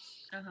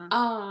 And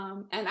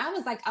I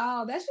was like,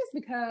 oh, that's just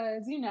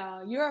because,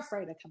 you're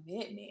afraid of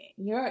commitment.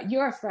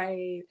 You're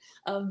afraid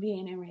of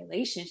being in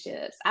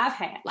relationships. I've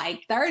had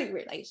like 30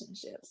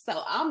 relationships,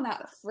 so I'm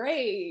not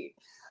afraid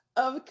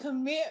of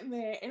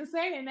commitment. And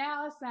saying it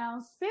now, it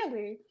sounds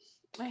silly.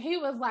 And he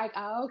was like,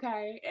 oh,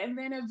 okay. And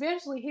then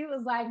eventually he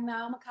was like, no,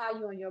 I'm gonna call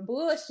you on your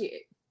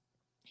bullshit.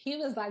 He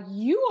was like,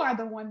 you are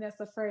the one that's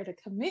afraid of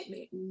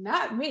commitment,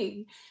 not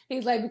me.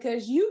 He's like,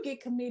 because you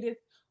get committed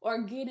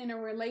or get in a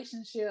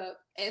relationship,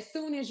 as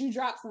soon as you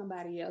drop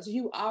somebody else,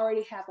 you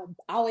already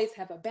always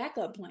have a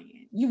backup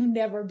plan. You've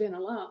never been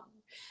alone.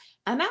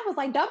 And I was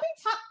like, don't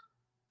be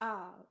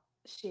oh,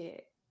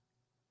 shit.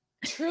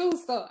 True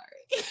story.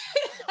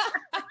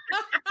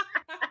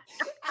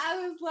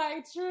 I was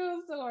like,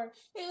 true story.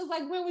 He was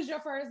like, when was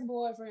your first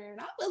boyfriend?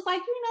 I was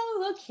like,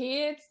 little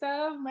kid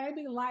stuff,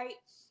 maybe like,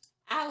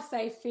 I'll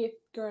say 5th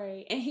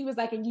grade. And he was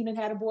like, and you done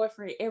had a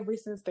boyfriend ever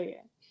since then.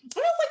 And I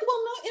was like,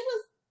 well, no, it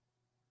was,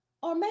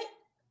 or maybe,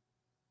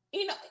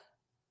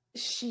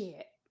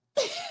 shit.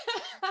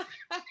 I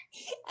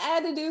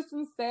had to do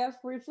some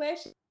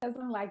self-reflection because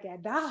I'm like, yeah,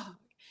 dog,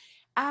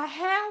 I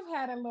have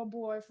had a little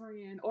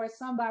boyfriend or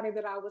somebody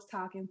that I was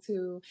talking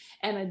to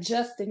and a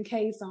just in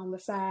case on the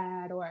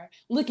side, or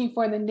looking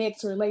for the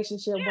next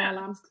relationship while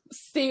I'm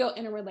still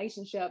in a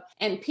relationship.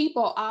 And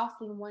people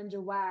often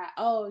wonder why,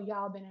 oh,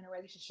 y'all been in a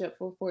relationship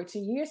for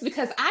 14 years,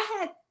 because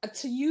I had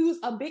to use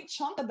a big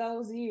chunk of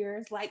those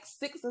years, like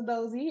 6 of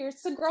those years,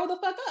 to grow the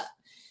fuck up.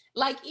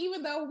 Like,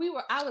 even though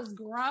I was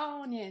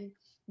grown and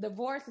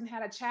divorced and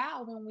had a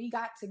child when we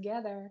got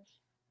together,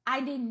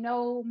 I didn't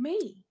know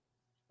me.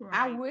 Right.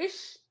 I wish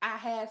I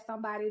had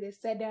somebody that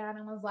sat down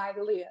and was like,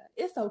 Leah,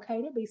 it's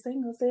okay to be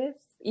single, sis.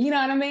 You know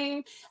what I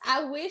mean?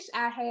 I wish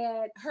I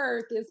had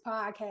heard this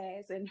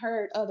podcast and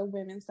heard other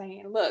women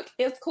saying, look,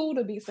 it's cool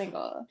to be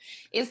single.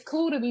 It's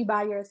cool to be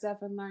by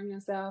yourself and learn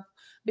yourself,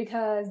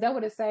 because that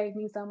would have saved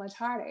me so much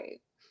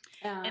heartache.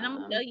 And I'm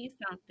gonna tell you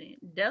something.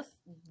 That's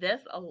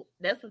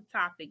a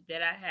topic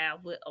that I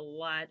have with a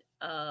lot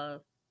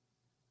of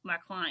my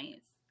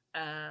clients.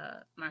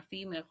 My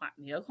female clients,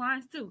 male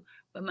clients too,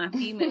 but my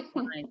female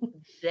clients,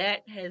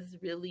 that has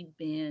really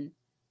been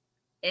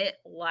it.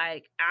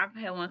 Like I've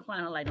had one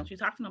client like, don't you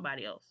talk to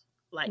nobody else.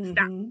 Like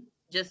stop. Mm-hmm.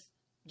 Just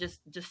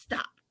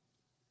stop.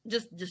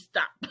 Just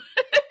stop.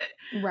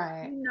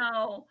 Right.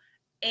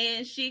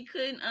 And she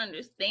couldn't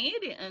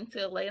understand it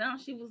until later on.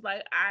 She was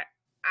like,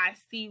 I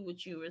see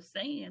what you were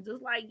saying.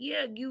 Just like,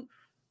 yeah, you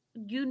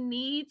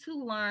need to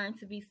learn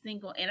to be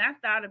single. And I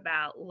thought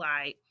about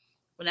like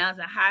when I was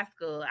in high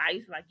school, I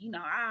used to like,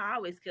 I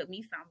always kept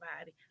me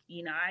somebody.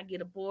 I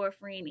get a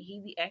boyfriend and he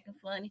be acting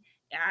funny.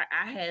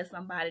 I had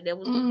somebody that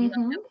was, Mm-hmm.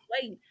 that was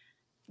waiting.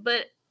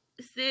 But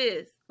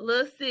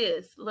little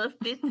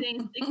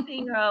 15,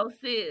 16-year-old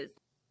sis,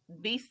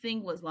 be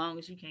single as long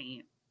as you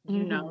can.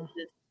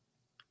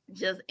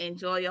 Just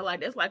enjoy your life.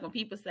 That's like when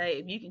people say,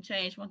 if you can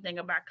change one thing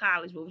about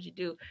college, what would you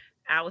do?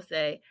 I would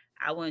say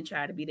I wouldn't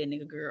try to be that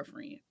nigga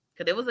girlfriend.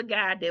 Cause there was a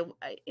guy that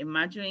in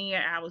my junior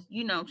year, I was,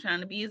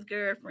 trying to be his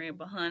girlfriend.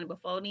 But honey,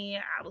 before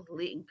then, I was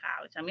lit in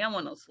college. I mean, I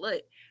wasn't no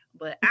slut,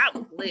 but I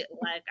was lit.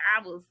 Like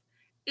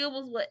it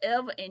was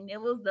whatever, and it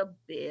was the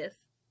best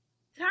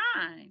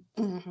time.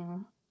 Mm-hmm.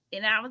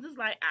 And I was just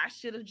like, I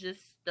should have just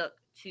stuck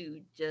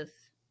to just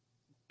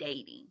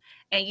dating.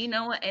 And you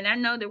know what? And I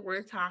know that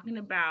we're talking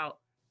about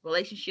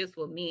relationships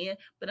with men,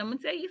 but I'm gonna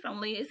tell you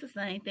something. It's the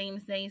same thing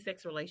in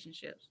same-sex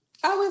relationships.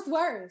 Oh, it's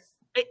worse.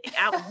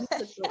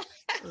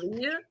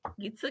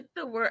 You took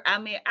the word. I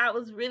mean, I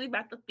was really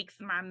about to fix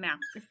my mouth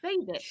to say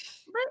that,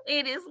 but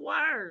it is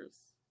worse.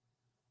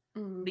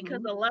 Mm-hmm.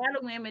 Because a lot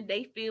of women,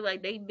 they feel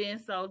like they've been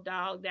so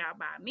dogged out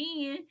by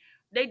men,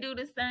 they do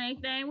the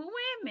same thing with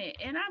women,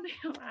 and I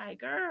be like,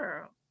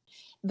 girl.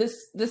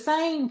 The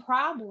same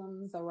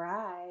problems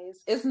arise.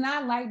 It's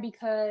not like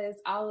because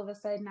all of a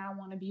sudden I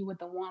want to be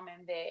with a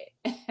woman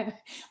that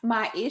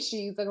my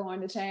issues are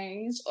going to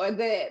change, or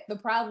that the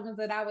problems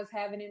that I was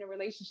having in a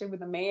relationship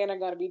with a man are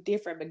going to be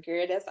different. But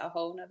girl, that's a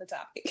whole nother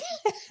topic.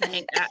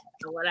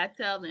 What I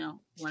tell them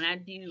when I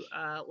do,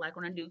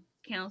 when I do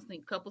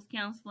counseling, couples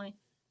counseling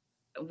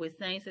with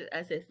same sex,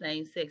 I said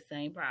same sex,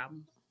 same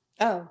problems.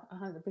 Oh,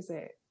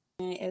 100%.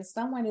 If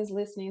someone is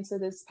listening to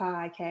this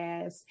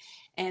podcast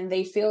and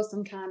they feel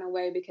some kind of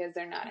way because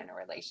they're not in a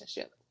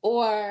relationship,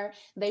 or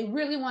they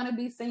really want to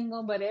be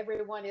single, but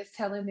everyone is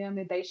telling them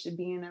that they should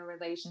be in a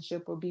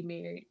relationship or be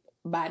married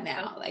by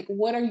now, like,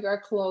 what are your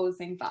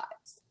closing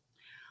thoughts?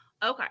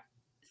 Okay.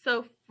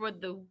 So for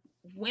the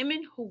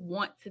women who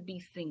want to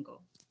be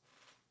single,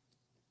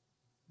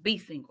 be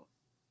single.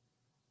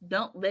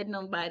 Don't let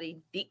nobody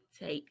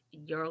dictate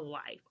your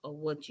life or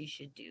what you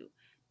should do.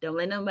 Don't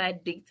let nobody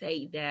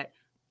dictate that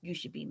you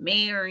should be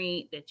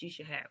married, that you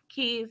should have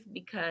kids,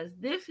 because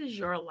this is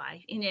your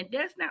life. And if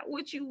that's not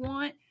what you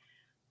want,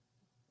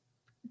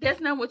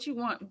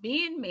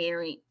 being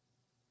married,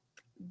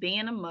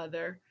 being a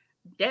mother,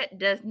 that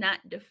does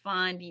not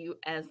define you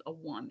as a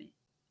woman.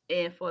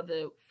 And for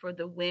the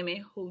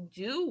women who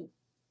do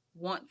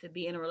want to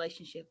be in a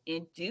relationship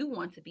and do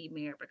want to be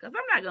married, because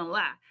I'm not going to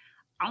lie,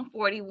 I'm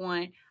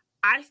 41.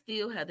 I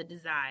still have the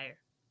desire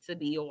to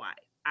be a wife.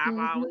 I've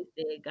always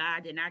said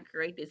God did not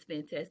create this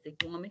fantastic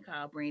woman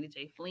called Brandy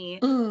J.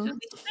 Flynn to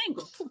be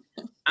single.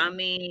 I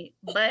mean,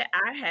 but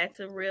I had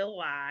to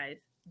realize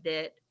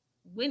that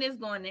when it's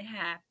going to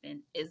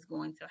happen, it's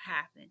going to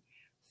happen.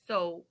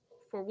 So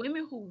for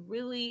women who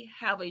really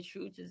have a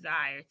true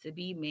desire to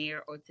be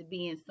married or to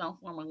be in some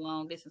form of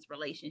long distance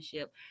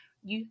relationship,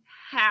 you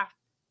have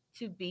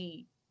to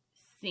be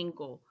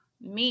single,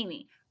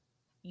 meaning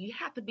you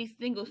have to be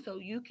single so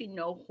you can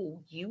know who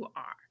you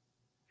are.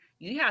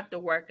 You have to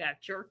work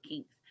out your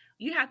kinks.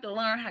 You have to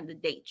learn how to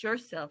date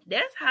yourself.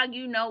 That's how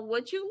you know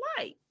what you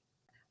like.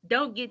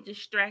 Don't get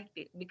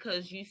distracted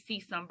because you see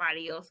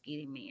somebody else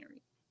getting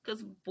married.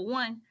 Because for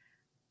one,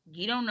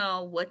 you don't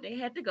know what they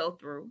had to go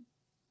through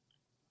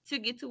to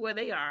get to where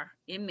they are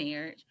in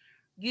marriage.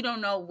 You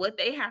don't know what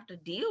they have to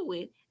deal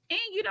with, and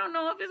you don't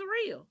know if it's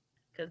real.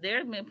 Because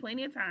there's been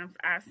plenty of times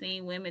I've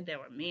seen women that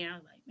were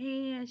married, like,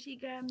 man, she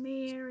got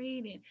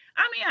married. And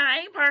I mean, I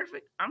ain't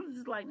perfect. I'm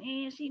just like,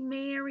 man, she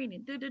married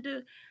and do.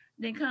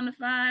 Then come to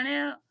find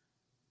out,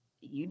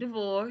 you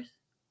divorced,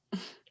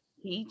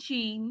 he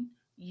cheating,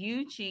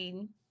 you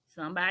cheating,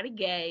 somebody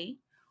gay,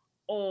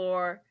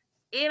 or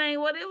it ain't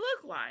what it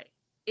looked like.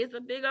 It's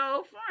a big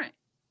old front.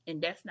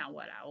 And that's not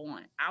what I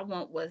want. I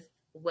want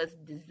what's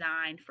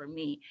designed for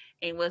me.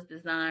 And what's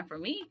designed for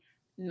me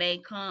may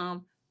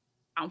come,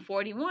 I'm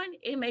 41,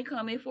 it may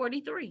come in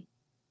 43.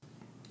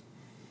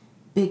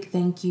 Big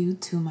thank you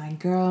to my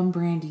girl,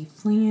 Brandy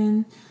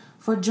Flynn,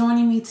 for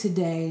joining me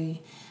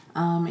today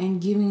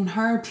and giving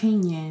her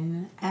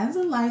opinion as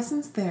a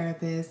licensed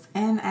therapist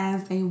and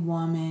as a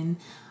woman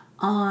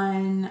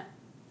on,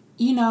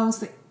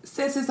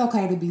 since it's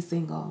okay to be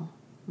single,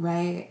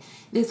 right?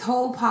 This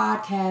whole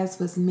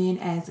podcast was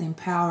meant as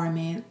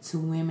empowerment to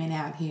women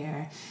out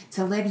here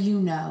to let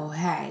you know,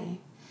 hey,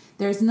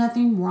 There's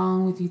nothing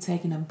wrong with you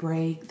taking a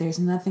break. There's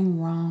nothing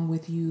wrong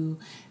with you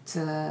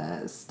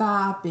to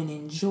stop and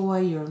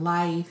enjoy your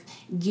life,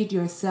 get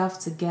yourself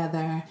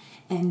together,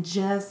 and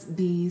just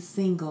be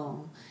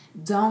single.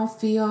 Don't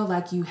feel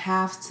like you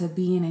have to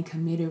be in a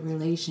committed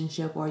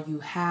relationship or you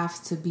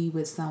have to be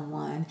with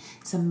someone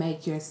to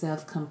make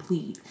yourself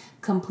complete.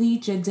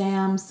 Complete your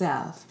damn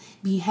self.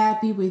 Be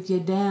happy with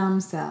your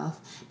damn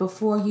self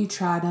before you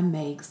try to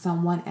make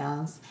someone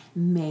else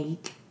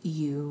make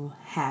you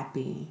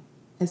happy.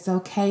 It's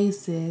okay,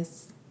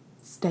 sis.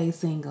 Stay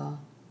single.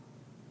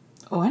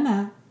 Or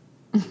not.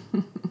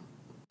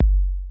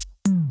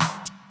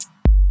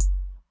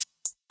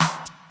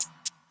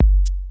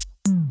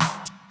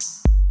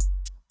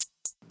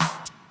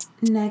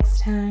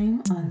 Next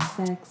time on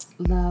Sex,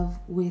 Love,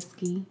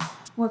 Whiskey,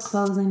 we're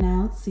closing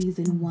out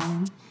season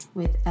 1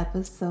 with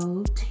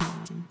episode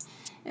 10.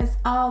 It's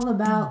all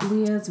about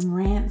Leah's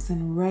rants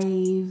and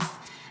raves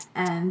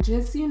and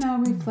just,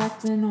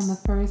 reflecting on the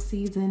first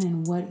season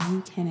and what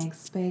you can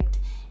expect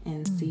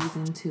in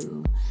season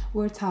 2.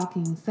 We're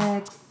talking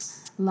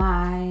sex,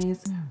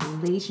 lies,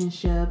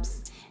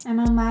 relationships,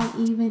 and I might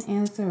even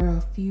answer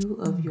a few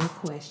of your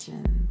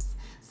questions.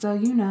 So,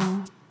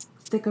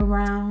 stick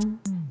around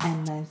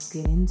and let's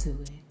get into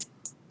it.